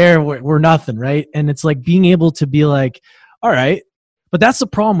make it there, we're nothing. Right. And it's like being able to be like, all right, but that's the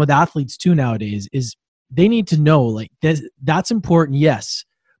problem with athletes too nowadays is they need to know like that's important. Yes.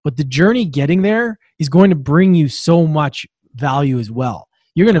 But the journey getting there is going to bring you so much value as well.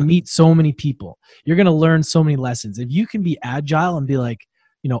 You're going to meet so many people. You're going to learn so many lessons. If you can be agile and be like,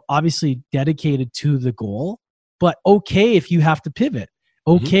 obviously dedicated to the goal, but okay if you have to pivot.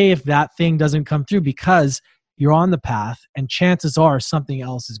 Okay if that thing doesn't come through because you're on the path and chances are something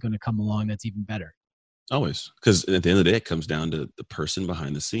else is going to come along that's even better. Always. Because at the end of the day, it comes down to the person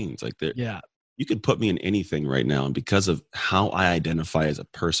behind the scenes. Like you could put me in anything right now. And because of how I identify as a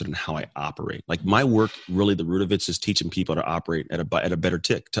person and how I operate, like my work, really the root of it's just teaching people to operate at a better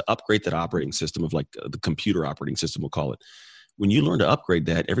tick, to upgrade that operating system of like the computer operating system, we'll call it. When you learn to upgrade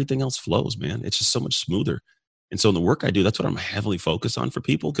that, everything else flows, man. It's just so much smoother. And so in the work I do, that's what I'm heavily focused on for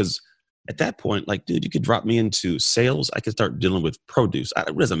people. Because at that point, like, dude, you could drop me into sales. I could start dealing with produce.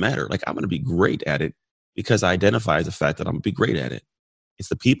 It doesn't matter. Like, I'm going to be great at it because I identify as the fact that I'm going to be great at it. It's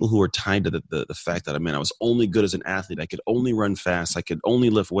the people who are tied to the fact that, I was only good as an athlete. I could only run fast. I could only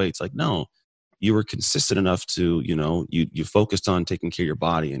lift weights. Like, no, you were consistent enough to, you focused on taking care of your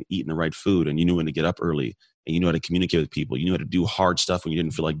body and eating the right food. And you knew when to get up early and you knew how to communicate with people. You knew how to do hard stuff when you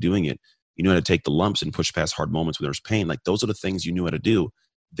didn't feel like doing it. You knew how to take the lumps and push past hard moments when there was pain. Like those are the things you knew how to do.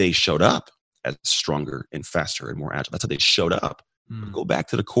 They showed up as stronger and faster and more agile. That's how they showed up. Go back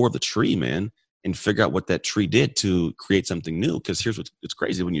to the core of the tree, man, and figure out what that tree did to create something new. Because here's what's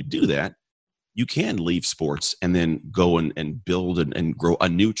crazy. When you do that, you can leave sports and then go and build and grow a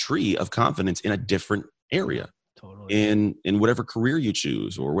new tree of confidence in a different area. Totally. In whatever career you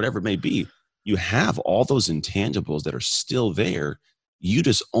choose or whatever it may be, you have all those intangibles that are still there. You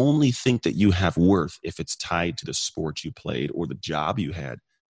just only think that you have worth if it's tied to the sport you played or the job you had.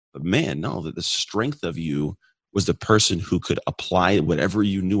 But man, no, that the strength of you was the person who could apply whatever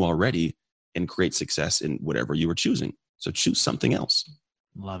you knew already and create success in whatever you were choosing. So choose something else.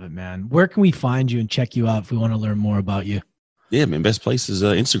 Love it, man. Where can we find you and check you out if we want to learn more about you? Yeah, man, best place is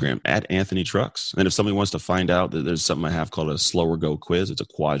Instagram at Anthony Trucks. And if somebody wants to find out that there's something I have called a Slower Go quiz, it's a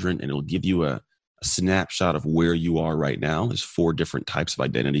quadrant and it'll give you a snapshot of where you are right now. There's 4 different types of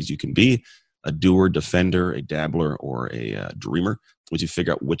identities you can be: a doer, defender, a dabbler, or a dreamer. Once you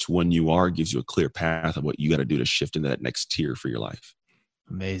figure out which one you are, it gives you a clear path of what you got to do to shift into that next tier for your life.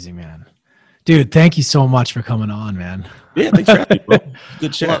 Amazing, man. Dude, thank you so much for coming on, man. Yeah, thanks for having me, bro.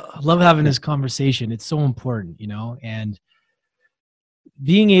 Good chat. I love having this conversation. It's so important, and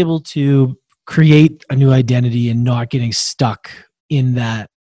being able to create a new identity and not getting stuck in that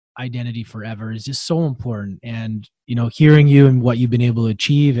identity forever is just so important. And hearing you and what you've been able to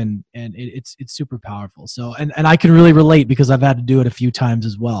achieve and it's super powerful. So and I can really relate because I've had to do it a few times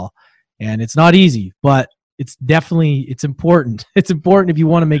as well, and it's not easy, but it's important. It's important if you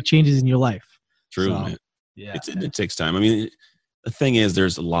want to make changes in your life. True, so, man. Yeah, it takes time. The thing is,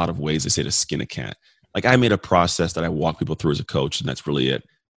 there's a lot of ways they say to skin a cat. Like I made a process that I walk people through as a coach, and that's really it.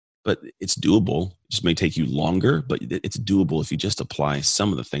 But it's doable. It just may take you longer, but it's doable if you just apply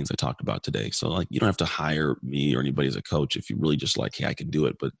some of the things I talked about today. So like, you don't have to hire me or anybody as a coach if you really just like, hey, I can do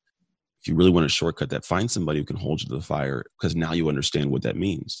it. But if you really want to shortcut that, find somebody who can hold you to the fire, because now you understand what that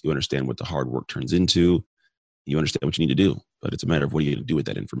means. You understand what the hard work turns into. You understand what you need to do, but it's a matter of what are you going to do with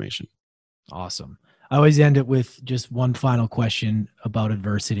that information. Awesome. I always end it with just one final question about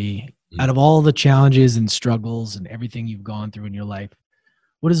adversity. Out of all the challenges and struggles and everything you've gone through in your life,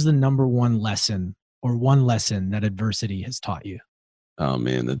 what is the number one lesson or one lesson that adversity has taught you? Oh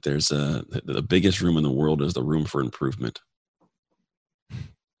man, that there's the biggest room in the world is the room for improvement.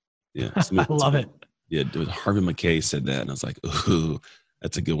 Yeah. I love it. Yeah. Harvey McKay said that. And I was like, ooh,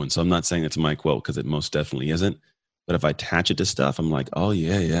 that's a good one. So I'm not saying it's my quote because it most definitely isn't. But if I attach it to stuff, I'm like, oh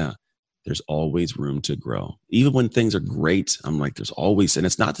yeah. There's always room to grow. Even when things are great, I'm like, there's always, and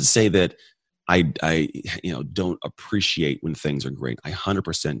it's not to say that I don't appreciate when things are great. I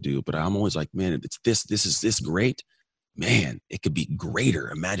 100% do, but I'm always like, man, it's this is this great, man, it could be greater.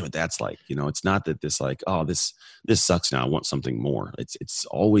 Imagine what that's like. It's not that this like, oh, this sucks now, I want something more. It's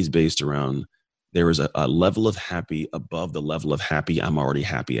always based around, there is a level of happy above the level of happy I'm already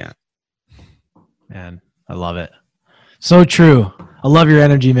happy at. Man, I love it. So true. I love your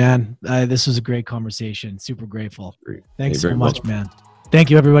energy, man. This was a great conversation. Super grateful. Thanks so much, man. Thank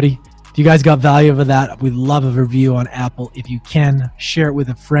you, everybody. If you guys got value of that, we'd love a review on Apple. If you can, share it with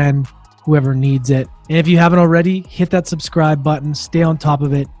a friend, whoever needs it. And if you haven't already, hit that subscribe button, stay on top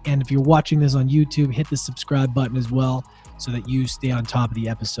of it. And if you're watching this on YouTube, hit the subscribe button as well so that you stay on top of the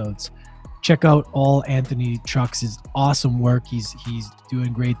episodes. Check out all Anthony Trucks' awesome work. He's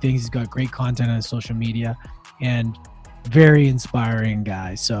doing great things. He's got great content on his social media and very inspiring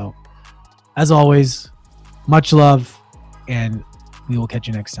guy. So as always, much love, and we will catch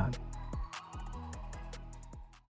you next time.